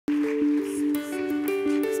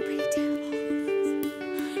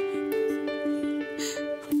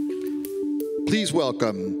Please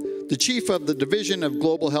welcome the Chief of the Division of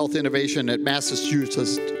Global Health Innovation at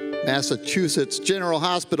Massachusetts General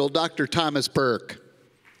Hospital, Dr. Thomas Burke.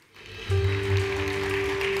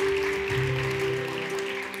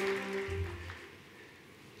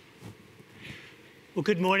 Well,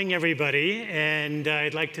 good morning, everybody, and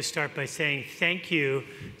I'd like to start by saying thank you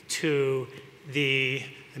to the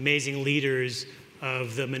amazing leaders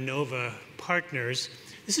of the Manova partners.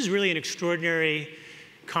 This is really an extraordinary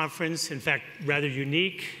conference, in fact, rather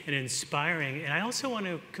unique and inspiring. And I also want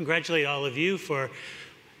to congratulate all of you for,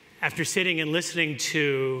 after sitting and listening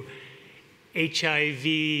to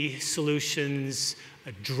HIV solutions,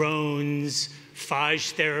 drones,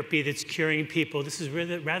 phage therapy that's curing people. This is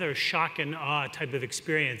really rather a shock and awe type of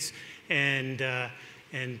experience, and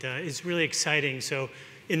it's really exciting. So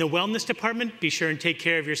in the wellness department, be sure and take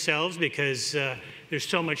care of yourselves, because there's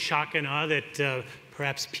so much shock and awe that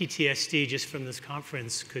perhaps PTSD just from this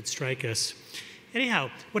conference could strike us. Anyhow,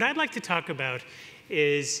 what I'd like to talk about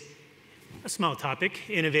is a small topic,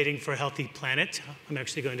 innovating for a healthy planet. I'm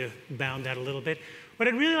actually going to bound that a little bit. What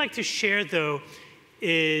I'd really like to share, though,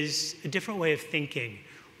 is a different way of thinking,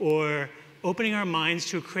 or opening our minds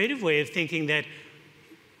to a creative way of thinking that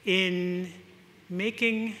in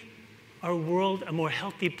making our world a more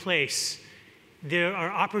healthy place, there are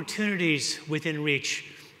opportunities within reach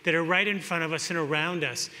that are right in front of us and around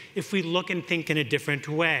us if we look and think in a different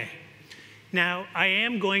way. Now, I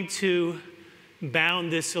am going to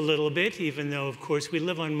bound this a little bit, even though, of course, we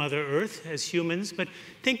live on Mother Earth as humans, but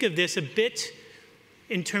think of this a bit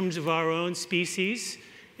in terms of our own species.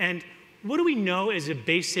 And what do we know as a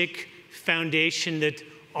basic foundation that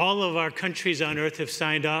all of our countries on Earth have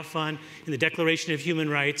signed off on in the Declaration of Human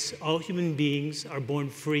Rights? All human beings are born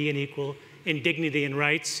free and equal in dignity and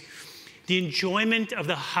rights. The enjoyment of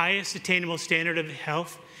the highest attainable standard of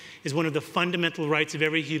health is one of the fundamental rights of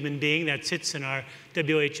every human being. That sits in our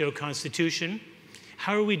WHO Constitution.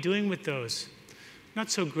 How are we doing with those?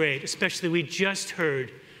 Not so great, especially we just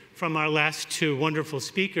heard from our last two wonderful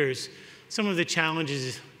speakers some of the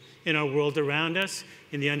challenges in our world around us,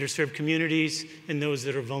 in the underserved communities, and those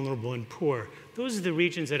that are vulnerable and poor. Those are the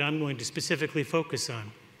regions that I'm going to specifically focus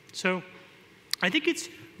on. So I think it's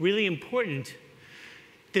really important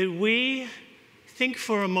that we think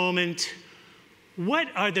for a moment, what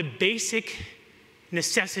are the basic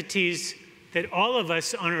necessities that all of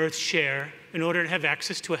us on Earth share in order to have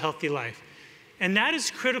access to a healthy life? And that is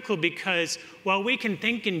critical, because while we can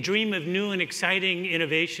think and dream of new and exciting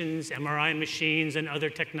innovations, MRI machines and other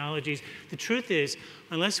technologies, the truth is,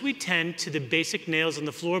 unless we tend to the basic nails on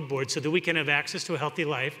the floorboard so that we can have access to a healthy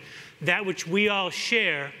life, that which we all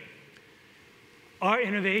share, our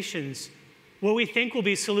innovations, what we think will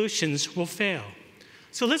be solutions, will fail.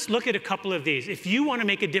 So let's look at a couple of these. If you want to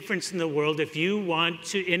make a difference in the world, if you want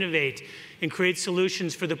to innovate and create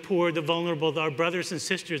solutions for the poor, the vulnerable, our brothers and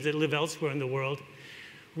sisters that live elsewhere in the world,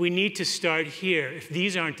 we need to start here. If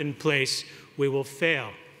these aren't in place, we will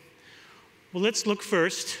fail. Well, let's look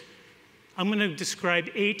first. I'm going to describe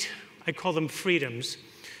 8, I call them freedoms.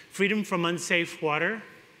 Freedom from unsafe water.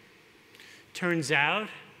 Turns out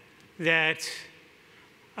that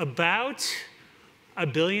about 1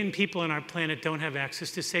 billion people on our planet don't have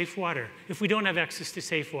access to safe water. If we don't have access to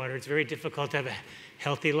safe water, it's very difficult to have a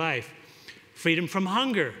healthy life. Freedom from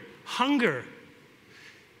hunger. Hunger.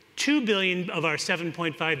 2 billion of our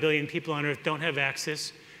 7.5 billion people on Earth don't have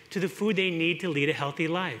access to the food they need to lead a healthy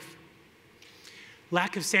life.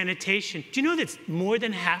 Lack of sanitation. Do you know that more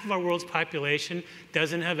than half of our world's population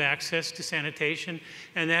doesn't have access to sanitation?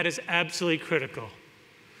 And that is absolutely critical.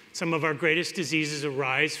 Some of our greatest diseases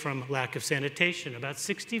arise from lack of sanitation. About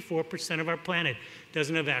 64% of our planet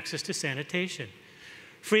doesn't have access to sanitation.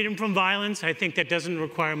 Freedom from violence, I think that doesn't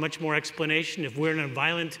require much more explanation. If we're in a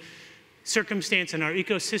violent circumstance in our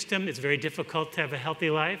ecosystem, it's very difficult to have a healthy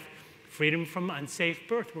life. Freedom from unsafe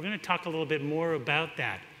birth. We're going to talk a little bit more about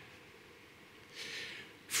that.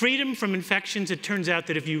 Freedom from infections. It turns out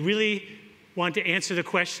that if you really want to answer the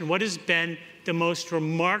question, what has been the most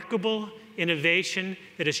remarkable innovation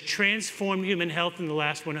that has transformed human health in the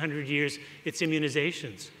last 100 years, it's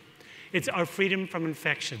immunizations. It's our freedom from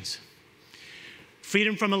infections.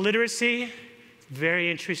 Freedom from illiteracy. Very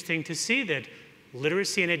interesting to see that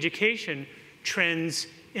literacy and education trends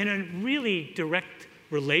in a really direct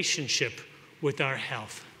relationship with our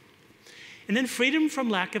health. And then freedom from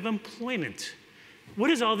lack of employment. What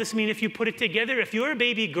does all this mean if you put it together? If you're a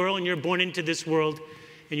baby girl and you're born into this world,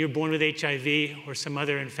 and you're born with HIV or some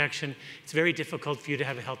other infection, it's very difficult for you to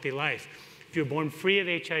have a healthy life. If you're born free of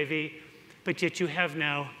HIV, but yet you have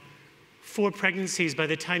now 4 pregnancies by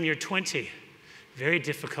the time you're 20, very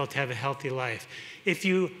difficult to have a healthy life. If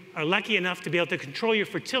you are lucky enough to be able to control your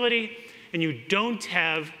fertility and you don't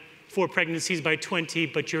have 4 pregnancies by 20,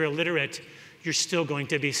 but you're illiterate, you're still going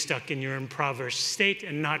to be stuck in your impoverished state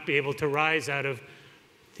and not be able to rise out of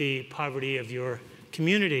the poverty of your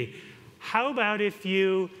community. How about if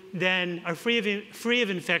you then are free of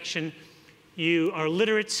infection, you are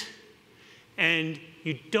literate, and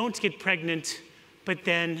you don't get pregnant, but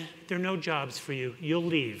then there are no jobs for you. You'll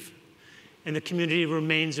leave, and the community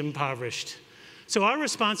remains impoverished. So our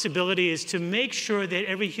responsibility is to make sure that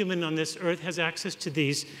every human on this earth has access to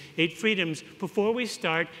these 8 freedoms before we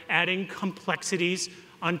start adding complexities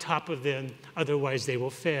on top of them, otherwise they will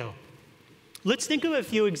fail. Let's think of a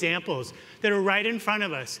few examples that are right in front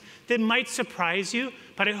of us that might surprise you,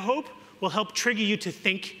 but I hope will help trigger you to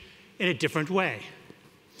think in a different way.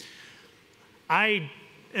 I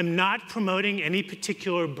am not promoting any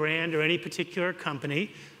particular brand or any particular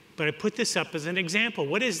company, but I put this up as an example.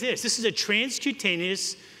 What is this? This is a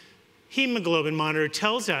transcutaneous hemoglobin monitor. It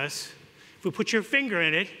tells us, if we put your finger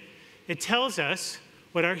in it, it tells us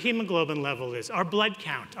what our hemoglobin level is, our blood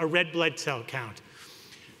count, our red blood cell count.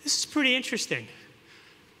 This is pretty interesting.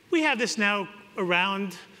 We have this now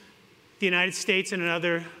around the United States and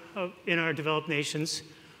in our developed nations.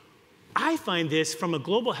 I find this, from a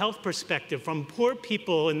global health perspective, from poor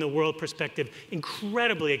people in the world perspective,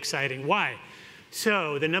 incredibly exciting. Why?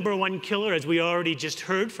 So the #1 killer, as we already just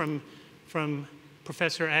heard from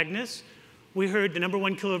Professor Agnes, we heard the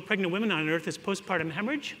 #1 killer of pregnant women on Earth is postpartum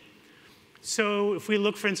hemorrhage. So if we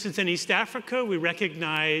look, for instance, in East Africa, we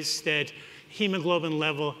recognize that hemoglobin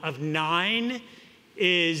level of 9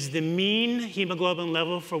 is the mean hemoglobin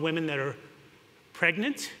level for women that are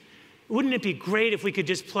pregnant. Wouldn't it be great if we could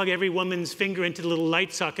just plug every woman's finger into the little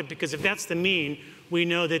light socket? Because if that's the mean, we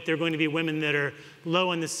know that there are going to be women that are low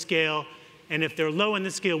on the scale. And if they're low on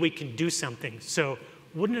the scale, we can do something. So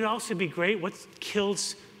wouldn't it also be great? What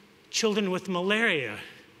kills children with malaria?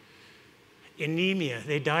 Anemia.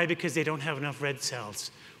 They die because they don't have enough red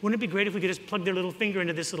cells. Wouldn't it be great if we could just plug their little finger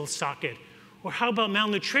into this little socket? Or how about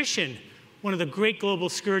malnutrition? One of the great global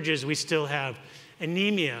scourges we still have,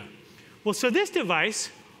 anemia. Well, so this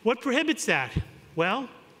device, what prohibits that? Well,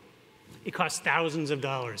 it costs thousands of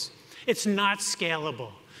dollars. It's not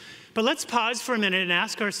scalable. But let's pause for a minute and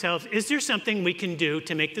ask ourselves, is there something we can do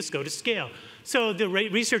to make this go to scale? So the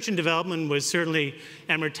research and development was certainly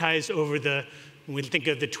amortized over we think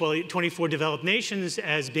of the 24 developed nations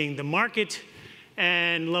as being the market.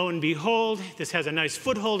 And lo and behold, this has a nice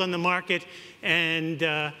foothold on the market and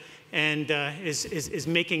is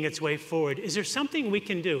making its way forward. Is there something we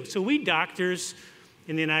can do? So we doctors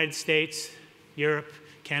in the United States, Europe,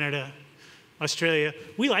 Canada, Australia,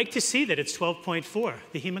 we like to see that it's 12.4,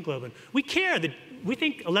 the hemoglobin. We care that we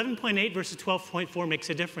think 11.8 versus 12.4 makes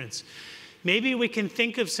a difference. Maybe we can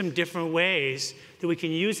think of some different ways that we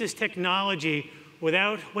can use this technology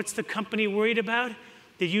without, what's the company worried about?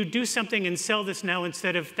 That you do something and sell this now,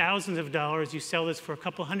 instead of thousands of dollars, you sell this for a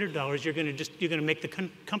couple $100, you're gonna make the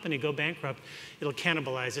company go bankrupt. It'll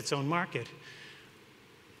cannibalize its own market.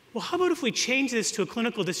 Well, how about if we change this to a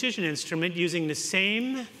clinical decision instrument using the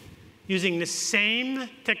same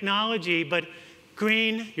technology, but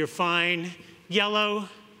green, you're fine, yellow,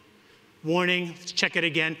 warning, let's check it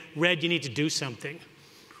again, red, you need to do something.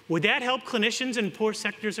 Would that help clinicians in poor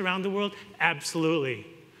sectors around the world? Absolutely.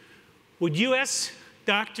 Would US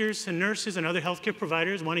doctors and nurses and other healthcare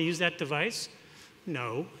providers want to use that device?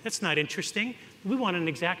 No, that's not interesting. We want an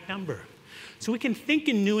exact number. So we can think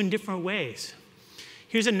in new and different ways.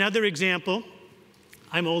 Here's another example.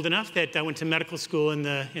 I'm old enough that I went to medical school in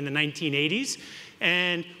the 1980s.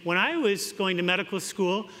 And when I was going to medical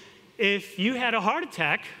school, if you had a heart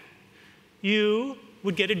attack, you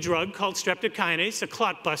would get a drug called streptokinase, a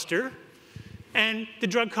clot buster. And the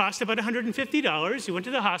drug cost about $150. You went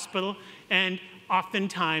to the hospital, and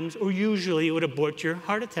oftentimes, or usually, it would abort your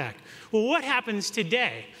heart attack. Well, what happens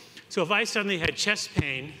today? So if I suddenly had chest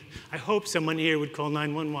pain, I hope someone here would call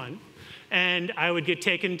 911. And I would get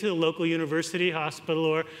taken to the local university hospital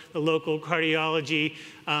or the local cardiology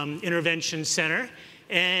intervention center.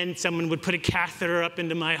 And someone would put a catheter up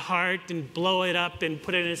into my heart and blow it up and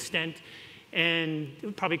put it in a stent. And it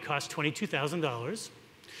would probably cost $22,000.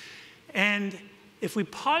 And if we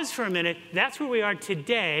pause for a minute, that's where we are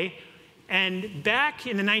today. And back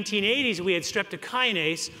in the 1980s, we had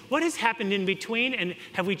streptokinase. What has happened in between, and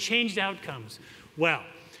have we changed outcomes? Well,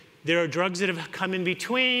 there are drugs that have come in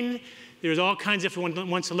between. There's all kinds, if one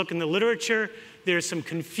wants to look in the literature, there's some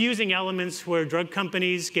confusing elements where drug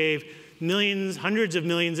companies gave millions, hundreds of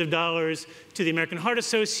millions of dollars to the American Heart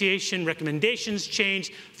Association, recommendations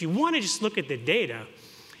changed. If you want to just look at the data,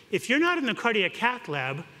 If you're not in the cardiac cath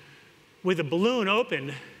lab with a balloon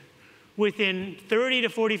open, within 30 to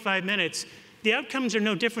 45 minutes, the outcomes are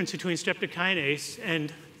no difference between streptokinase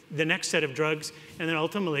and the next set of drugs, and then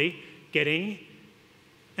ultimately getting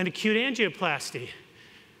an acute angioplasty.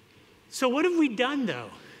 So what have we done, though?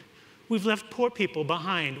 We've left poor people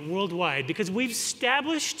behind worldwide because we've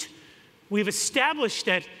established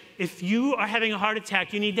that if you are having a heart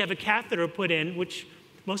attack, you need to have a catheter put in, which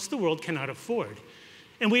most of the world cannot afford.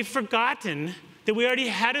 And we've forgotten that we already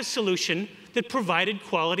had a solution that provided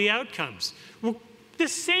quality outcomes. Well, the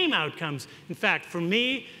same outcomes. In fact, for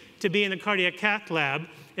me to be in the cardiac cath lab,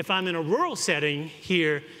 if I'm in a rural setting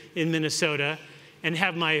here in Minnesota and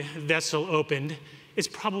have my vessel opened, it's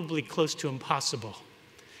probably close to impossible.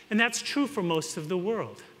 And that's true for most of the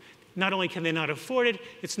world. Not only can they not afford it,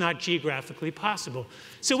 it's not geographically possible.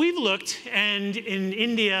 So we've looked, and in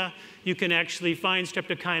India, you can actually find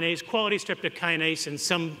streptokinase, quality streptokinase in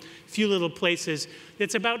some few little places.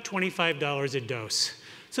 It's about $25 a dose.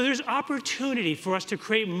 So there's opportunity for us to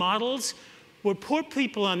create models where poor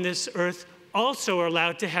people on this earth also are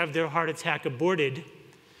allowed to have their heart attack aborted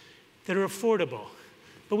that are affordable.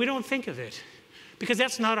 But we don't think of it because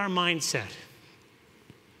that's not our mindset.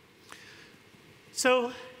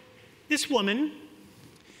 So this woman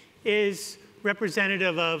is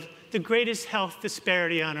representative of the greatest health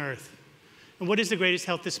disparity on earth. And what is the greatest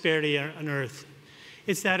health disparity on earth?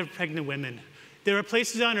 It's that of pregnant women. There are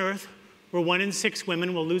places on earth where 1 in 6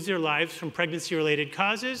 women will lose their lives from pregnancy-related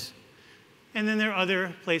causes. And then there are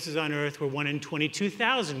other places on earth where 1 in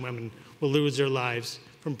 22,000 women will lose their lives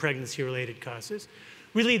from pregnancy-related causes.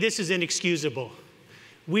 Really, this is inexcusable.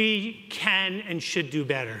 We can and should do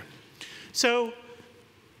better. So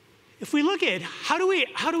if we look at how do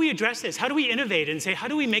we address this? How do we innovate and say, how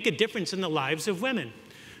do we make a difference in the lives of women?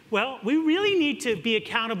 Well, we really need to be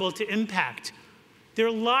accountable to impact. There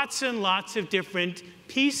are lots and lots of different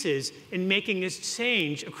pieces in making this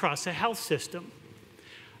change across the health system.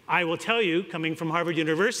 I will tell you, coming from Harvard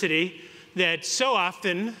University, that so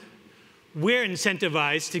often we're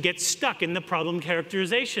incentivized to get stuck in the problem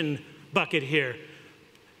characterization bucket here.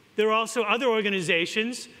 There are also other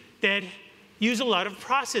organizations that use a lot of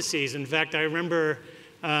processes. In fact, I remember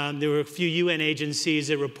there were a few UN agencies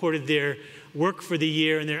that reported their work for the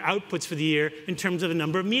year and their outputs for the year in terms of the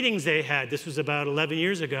number of meetings they had. This was about 11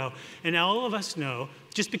 years ago. And all of us know,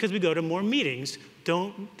 just because we go to more meetings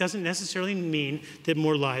doesn't necessarily mean that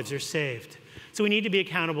more lives are saved. So we need to be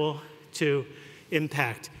accountable to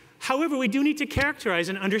impact. However, we do need to characterize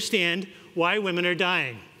and understand why women are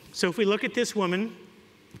dying. So if we look at this woman,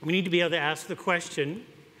 we need to be able to ask the question,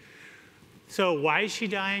 so why is she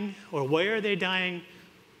dying, or where are they dying?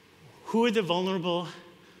 Who are the vulnerable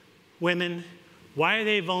women? Why are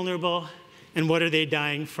they vulnerable? And what are they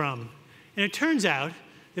dying from? And it turns out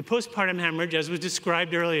that postpartum hemorrhage, as was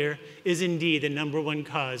described earlier, is indeed the #1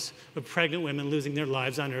 cause of pregnant women losing their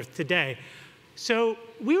lives on Earth today. So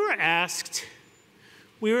we were asked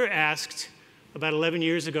about 11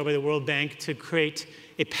 years ago by the World Bank to create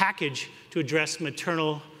a package to address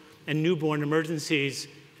maternal and newborn emergencies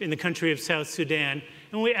in the country of South Sudan.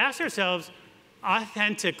 And we asked ourselves,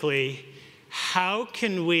 authentically, how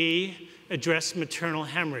can we address maternal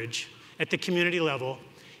hemorrhage at the community level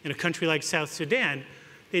in a country like South Sudan?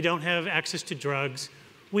 They don't have access to drugs.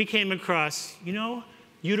 We came across,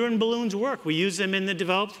 uterine balloons work. We use them in the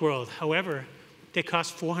developed world. However, they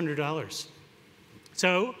cost $400.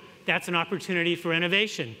 So that's an opportunity for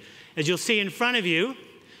innovation. As you'll see in front of you,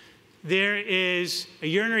 there is a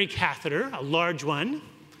urinary catheter, a large one,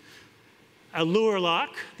 a lure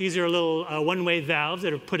lock. These are little one-way valves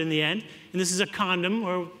that are put in the end. And this is a condom,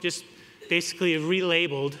 or just basically have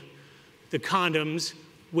relabeled the condoms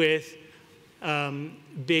with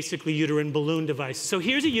basically uterine balloon devices. So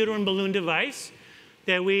here's a uterine balloon device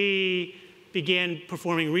that we began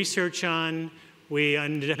performing research on. We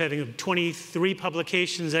ended up having 23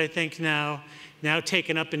 publications, I think, now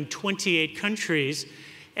taken up in 28 countries.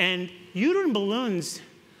 And uterine balloons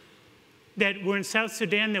that were in South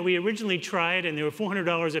Sudan that we originally tried, and they were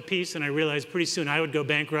 $400 a piece, and I realized pretty soon I would go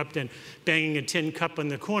bankrupt and banging a tin cup on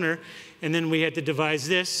the corner. And then we had to devise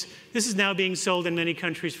this. This is now being sold in many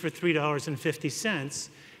countries for $3.50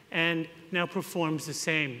 and now performs the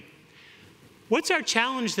same. What's our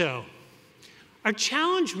challenge, though? Our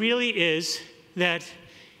challenge really is that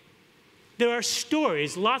there are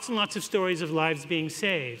stories, lots and lots of stories of lives being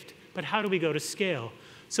saved, but how do we go to scale?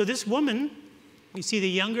 So this woman, you see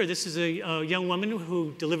this is a young woman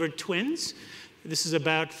who delivered twins. This is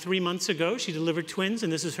about 3 months ago. She delivered twins,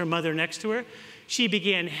 and this is her mother next to her. She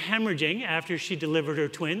began hemorrhaging after she delivered her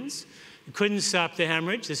twins. couldn't stop the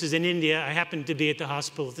hemorrhage. This is in India. I happened to be at the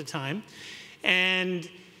hospital at the time. And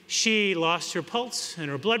she lost her pulse and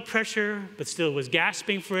her blood pressure, but still was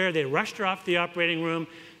gasping for air. They rushed her off the operating room.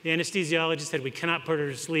 The anesthesiologist said, we cannot put her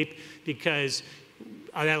to sleep because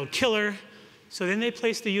that'll kill her. So then they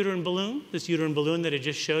placed the uterine balloon, this uterine balloon that I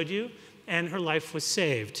just showed you, and her life was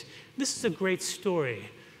saved. This is a great story.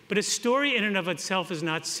 But a story in and of itself is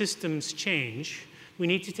not systems change. We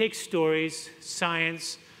need to take stories,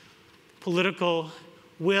 science, political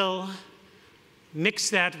will, mix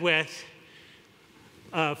that with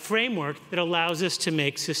a framework that allows us to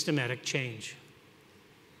make systematic change.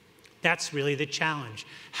 That's really the challenge.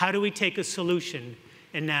 How do we take a solution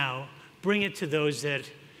and now bring it to those that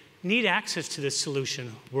need access to this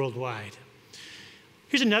solution worldwide?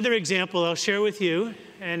 Here's another example I'll share with you.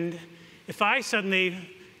 And if I suddenly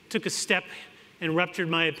took a step and ruptured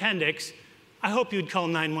my appendix, I hope you'd call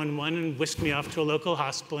 911 and whisk me off to a local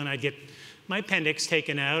hospital and I'd get my appendix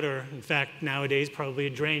taken out, or in fact, nowadays, probably a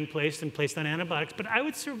drain placed and placed on antibiotics, but I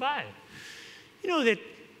would survive. You know that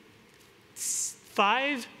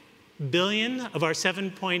 5 billion of our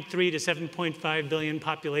 7.3 to 7.5 billion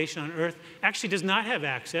population on Earth actually does not have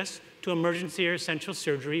access to emergency or essential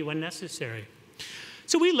surgery when necessary.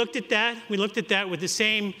 So we looked at that. We looked at that with the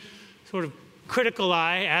same sort of critical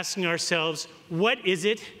eye, asking ourselves, what is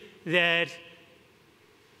it that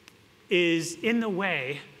is in the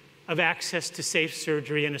way of access to safe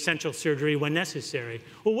surgery and essential surgery when necessary?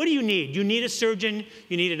 Well, what do you need? You need a surgeon,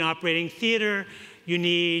 you need an operating theater, you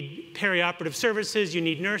need perioperative services, you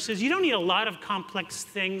need nurses. You don't need a lot of complex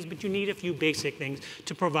things, but you need a few basic things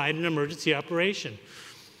to provide an emergency operation.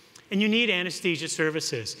 And you need anesthesia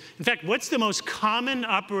services. In fact, what's the most common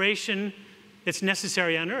operation that's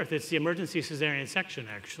necessary on Earth? It's the emergency cesarean section,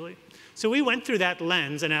 actually. So we went through that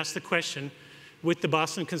lens and asked the question with the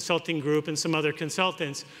Boston Consulting Group and some other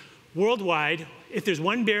consultants, worldwide, if there's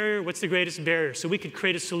one barrier, what's the greatest barrier? So we could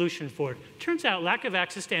create a solution for it. Turns out lack of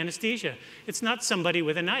access to anesthesia. It's not somebody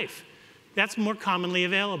with a knife. That's more commonly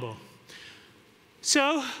available.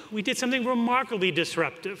 So we did something remarkably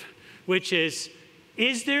disruptive, which is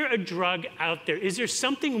there a drug out there? Is there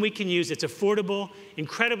something we can use that's affordable,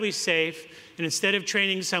 incredibly safe, and instead of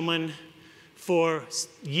training someone for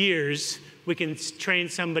years, we can train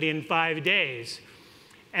somebody in 5 days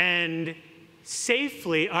and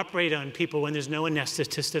safely operate on people when there's no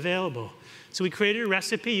anesthetist available? So we created a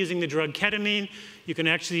recipe using the drug ketamine. You can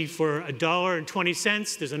actually, for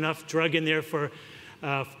 $1.20, there's enough drug in there for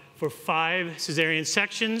 5 cesarean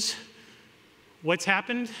sections. What's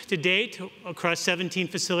happened to date across 17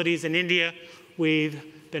 facilities in India? We've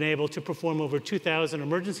been able to perform over 2,000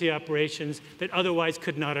 emergency operations that otherwise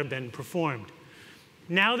could not have been performed.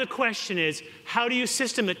 Now the question is, how do you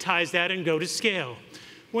systematize that and go to scale?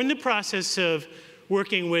 We're in the process of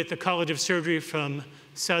working with the College of Surgery from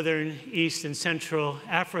Southern, East, and Central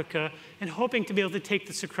Africa and hoping to be able to take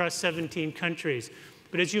this across 17 countries.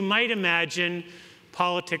 But as you might imagine,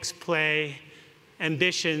 politics play,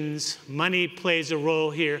 ambitions, money plays a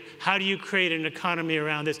role here. How do you create an economy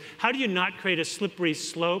around this? How do you not create a slippery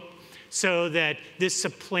slope so that this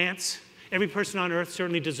supplants? Every person on Earth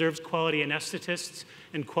certainly deserves quality anesthetists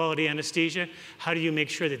and quality anesthesia. How do you make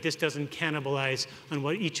sure that this doesn't cannibalize on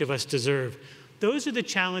what each of us deserve? Those are the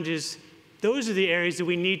challenges. Those are the areas that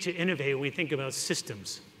we need to innovate when we think about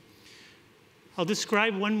systems. I'll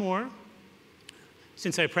describe one more.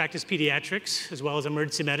 Since I practice pediatrics as well as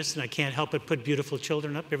emergency medicine, I can't help but put beautiful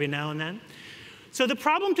children up every now and then. So the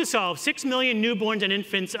problem to solve, 6 million newborns and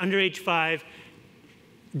infants under age 5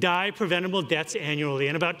 die preventable deaths annually,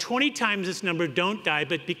 and about 20 times this number don't die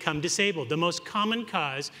but become disabled. The most common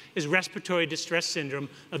cause is respiratory distress syndrome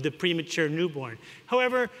of the premature newborn.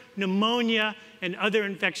 However, pneumonia and other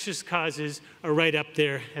infectious causes are right up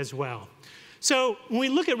there as well. So when we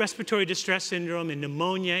look at respiratory distress syndrome and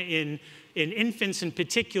pneumonia in infants in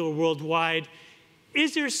particular worldwide,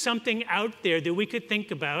 is there something out there that we could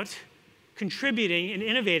think about contributing and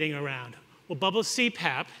innovating around? Well, bubble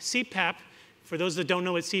CPAP. CPAP, for those that don't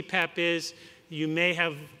know what CPAP is, you may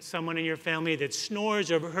have someone in your family that snores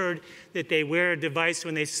or heard that they wear a device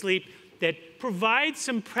when they sleep that provides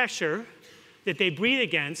some pressure that they breathe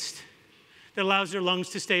against that allows their lungs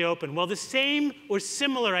to stay open. Well, the same or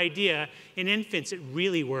similar idea in infants, it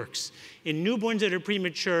really works. In newborns that are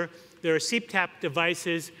premature, there are CPAP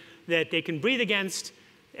devices that they can breathe against,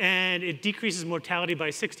 and it decreases mortality by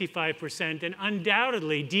 65% and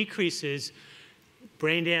undoubtedly decreases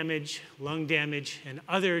brain damage, lung damage, and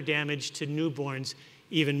other damage to newborns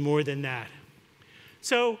even more than that.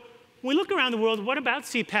 So when we look around the world, what about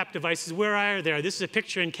CPAP devices? Where are they? This is a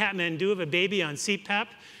picture in Kathmandu of a baby on CPAP.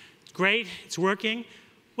 It's great, it's working.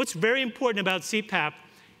 What's very important about CPAP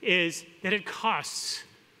is that it costs,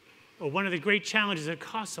 or one of the great challenges, it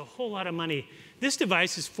costs a whole lot of money. This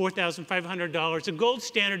device is $4,500. The gold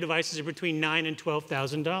standard devices are between $9,000 and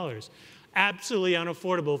 $12,000. Absolutely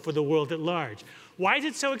unaffordable for the world at large. Why is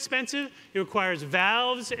it so expensive? It requires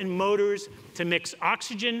valves and motors to mix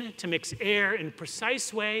oxygen, to mix air in a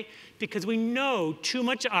precise way, because we know too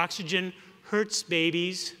much oxygen hurts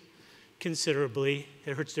babies considerably.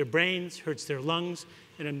 It hurts their brains, hurts their lungs,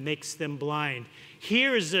 and it makes them blind.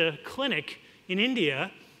 Here is a clinic in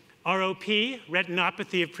India, ROP,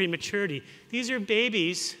 retinopathy of prematurity. These are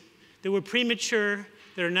babies that were premature,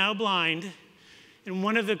 that are now blind, and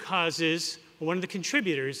one of the causes, or one of the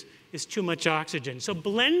contributors, is too much oxygen. So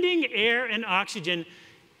blending air and oxygen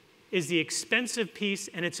is the expensive piece,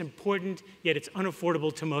 and it's important, yet it's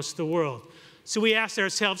unaffordable to most of the world. So we asked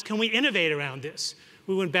ourselves, can we innovate around this?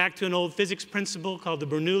 We went back to an old physics principle called the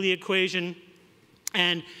Bernoulli equation,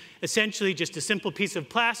 and essentially just a simple piece of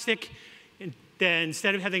plastic. Then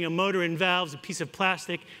instead of having a motor and valves, a piece of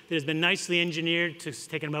plastic that has been nicely engineered. It's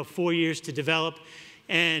taken about 4 years to develop.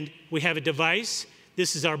 And we have a device.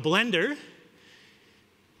 This is our blender,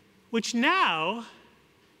 which now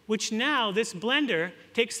this blender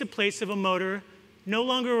takes the place of a motor, no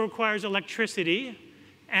longer requires electricity,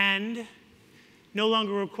 and no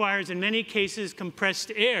longer requires, in many cases,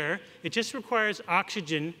 compressed air. It just requires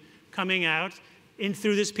oxygen coming out in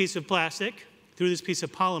through this piece of plastic, through this piece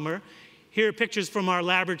of polymer. Here are pictures from our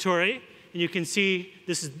laboratory, and you can see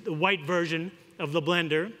this is the white version of the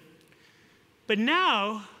blender. But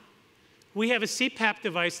now we have a CPAP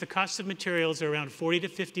device. The cost of materials are around $40 to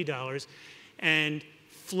 $50, and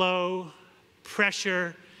flow,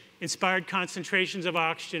 pressure, inspired concentrations of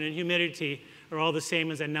oxygen and humidity are all the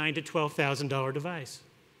same as a $9,000 to $12,000 device.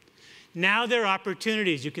 Now there are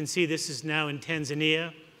opportunities. You can see this is now in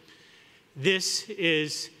Tanzania. This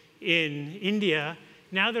is in India.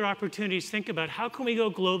 Now there are opportunities to think about how can we go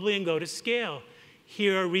globally and go to scale.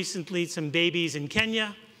 Here are recently some babies in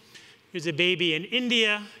Kenya. Here's a baby in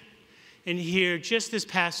India. And here, just this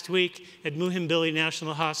past week at Muhimbili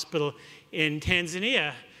National Hospital in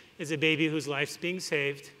Tanzania, is a baby whose life's being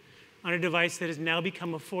saved on a device that has now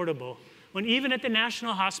become affordable, when even at the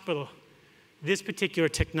National Hospital, this particular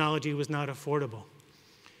technology was not affordable.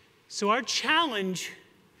 So our challenge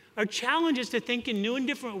is to think in new and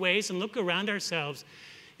different ways and look around ourselves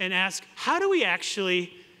and ask, how do we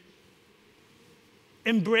actually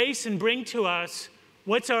embrace and bring to us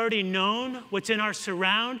what's already known, what's in our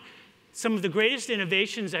surround? Some of the greatest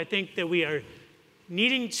innovations I think that we are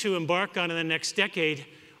needing to embark on in the next decade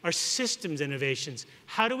are systems innovations.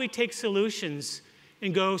 How do we take solutions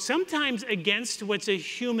and go sometimes against what's a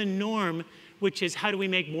human norm, which is how do we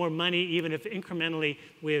make more money even if incrementally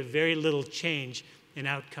we have very little change in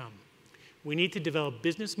outcome? We need to develop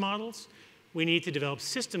business models. We need to develop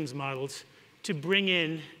systems models to bring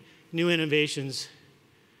in new innovations,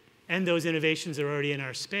 and those innovations are already in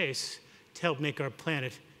our space to help make our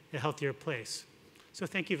planet a healthier place. So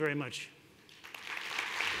thank you very much.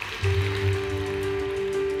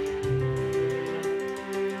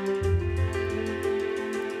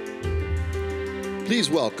 Please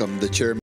welcome the chairman.